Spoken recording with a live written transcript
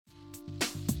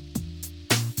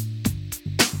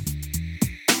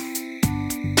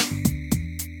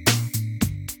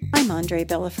I'm Andre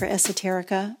Bella for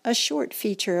Esoterica, a short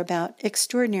feature about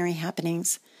extraordinary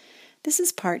happenings. This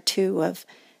is part 2 of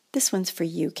This One's for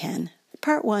You, Ken.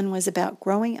 Part 1 was about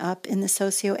growing up in the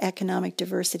socioeconomic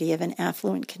diversity of an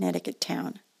affluent Connecticut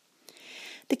town.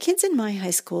 The kids in my high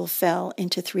school fell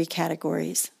into 3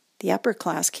 categories: the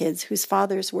upper-class kids whose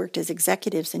fathers worked as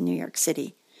executives in New York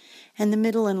City, and the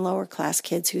middle and lower-class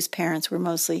kids whose parents were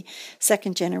mostly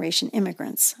second-generation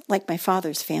immigrants, like my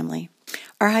father's family.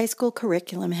 Our high school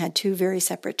curriculum had 2 very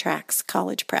separate tracks,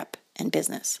 college prep and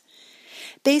business.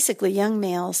 Basically, young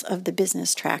males of the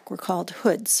business track were called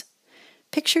hoods.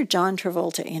 Picture John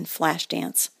Travolta in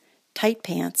Flashdance, tight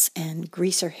pants and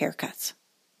greaser haircuts.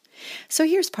 So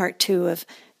here's part 2 of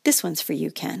This One's for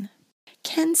You, Ken.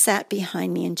 Ken sat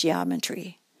behind me in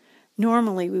geometry.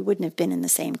 Normally, we wouldn't have been in the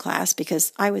same class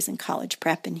because I was in college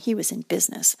prep and he was in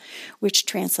business, which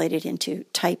translated into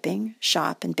typing,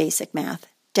 shop, and basic math.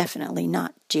 Definitely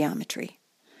not geometry.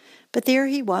 But there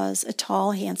he was, a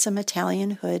tall, handsome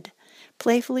Italian hood,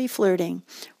 playfully flirting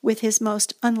with his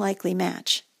most unlikely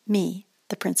match, me,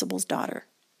 the principal's daughter.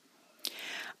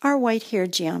 Our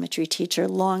white-haired geometry teacher,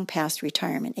 long past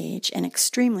retirement age and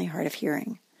extremely hard of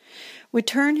hearing, would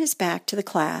turn his back to the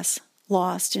class,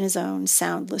 lost in his own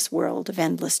soundless world of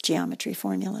endless geometry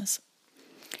formulas.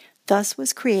 Thus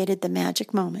was created the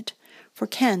magic moment for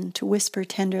Ken to whisper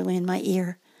tenderly in my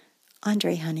ear,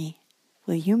 "Andre, honey,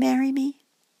 will you marry me?"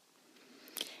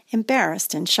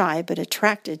 Embarrassed and shy, but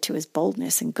attracted to his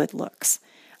boldness and good looks,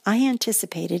 I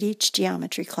anticipated each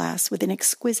geometry class with an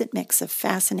exquisite mix of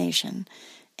fascination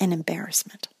and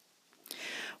embarrassment.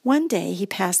 One day he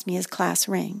passed me his class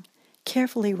ring,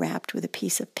 carefully wrapped with a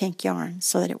piece of pink yarn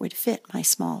so that it would fit my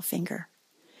small finger.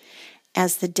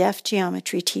 As the deaf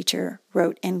geometry teacher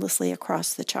wrote endlessly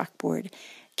across the chalkboard,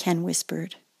 Ken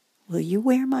whispered, "Will you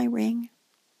wear my ring?"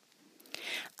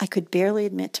 I could barely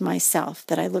admit to myself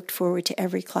that I looked forward to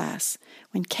every class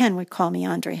when Ken would call me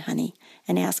Andre, honey,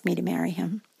 and ask me to marry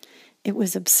him. It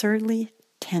was absurdly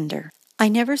tender. I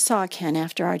never saw Ken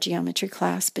after our geometry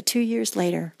class, but 2 years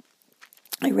later,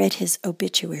 I read his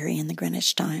obituary in the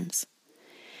Greenwich Times.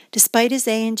 Despite his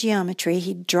A in geometry,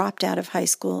 he'd dropped out of high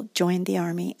school, joined the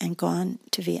Army, and gone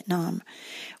to Vietnam,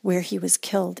 where he was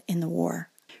killed in the war.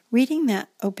 Reading that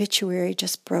obituary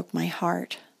just broke my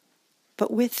heart.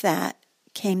 But with that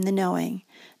came the knowing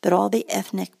that all the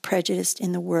ethnic prejudice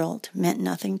in the world meant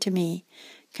nothing to me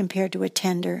compared to a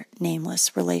tender,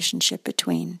 nameless relationship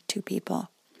between 2 people.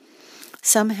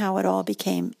 Somehow it all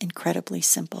became incredibly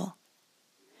simple.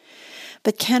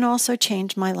 But Ken also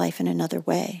changed my life in another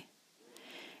way.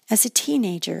 As a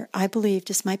teenager, I believed,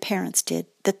 as my parents did,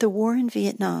 that the war in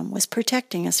Vietnam was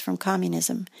protecting us from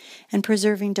communism and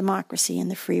preserving democracy in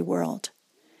the free world.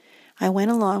 I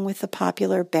went along with the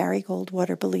popular Barry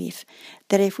Goldwater belief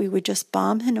that if we would just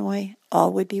bomb Hanoi,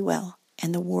 all would be well,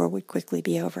 and the war would quickly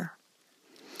be over.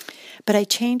 But I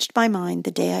changed my mind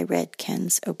the day I read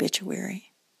Ken's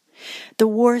obituary. The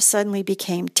war suddenly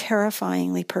became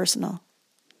terrifyingly personal.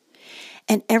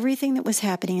 And everything that was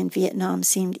happening in Vietnam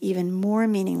seemed even more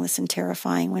meaningless and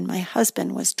terrifying when my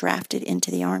husband was drafted into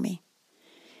the Army.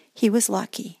 He was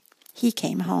lucky. He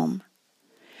came home.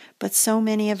 But so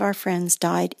many of our friends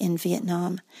died in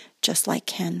Vietnam, just like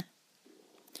Ken.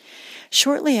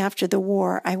 Shortly after the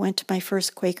war, I went to my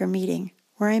first Quaker meeting,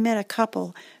 where I met a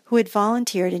couple who had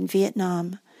volunteered in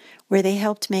Vietnam, where they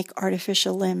helped make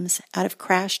artificial limbs out of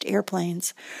crashed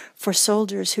airplanes for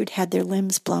soldiers who'd had their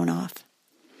limbs blown off.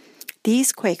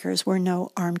 These Quakers were no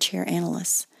armchair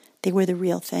analysts. They were the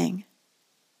real thing.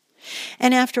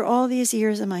 And after all these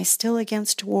years, am I still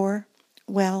against war?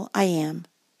 Well, I am,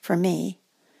 for me.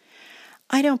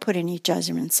 I don't put any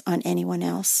judgments on anyone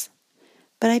else,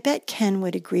 but I bet Ken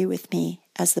would agree with me,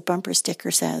 as the bumper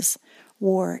sticker says,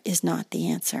 war is not the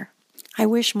answer. I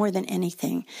wish more than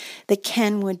anything that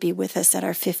Ken would be with us at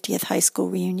our 50th high school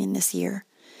reunion this year,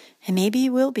 and maybe he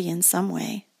will be in some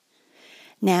way.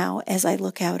 Now, as I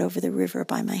look out over the river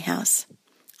by my house,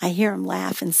 I hear him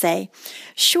laugh and say,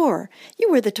 "Sure,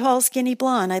 you were the tall, skinny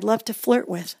blonde I'd love to flirt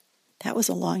with. That was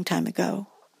a long time ago,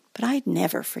 but I'd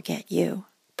never forget you."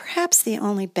 Perhaps the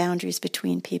only boundaries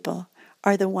between people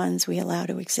are the ones we allow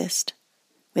to exist.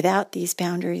 Without these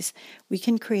boundaries, we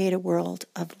can create a world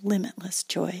of limitless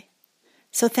joy.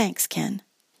 So thanks, Ken.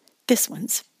 This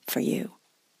one's for you.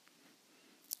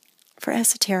 For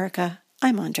Esoterica,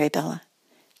 I'm Andre Bella.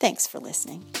 Thanks for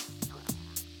listening.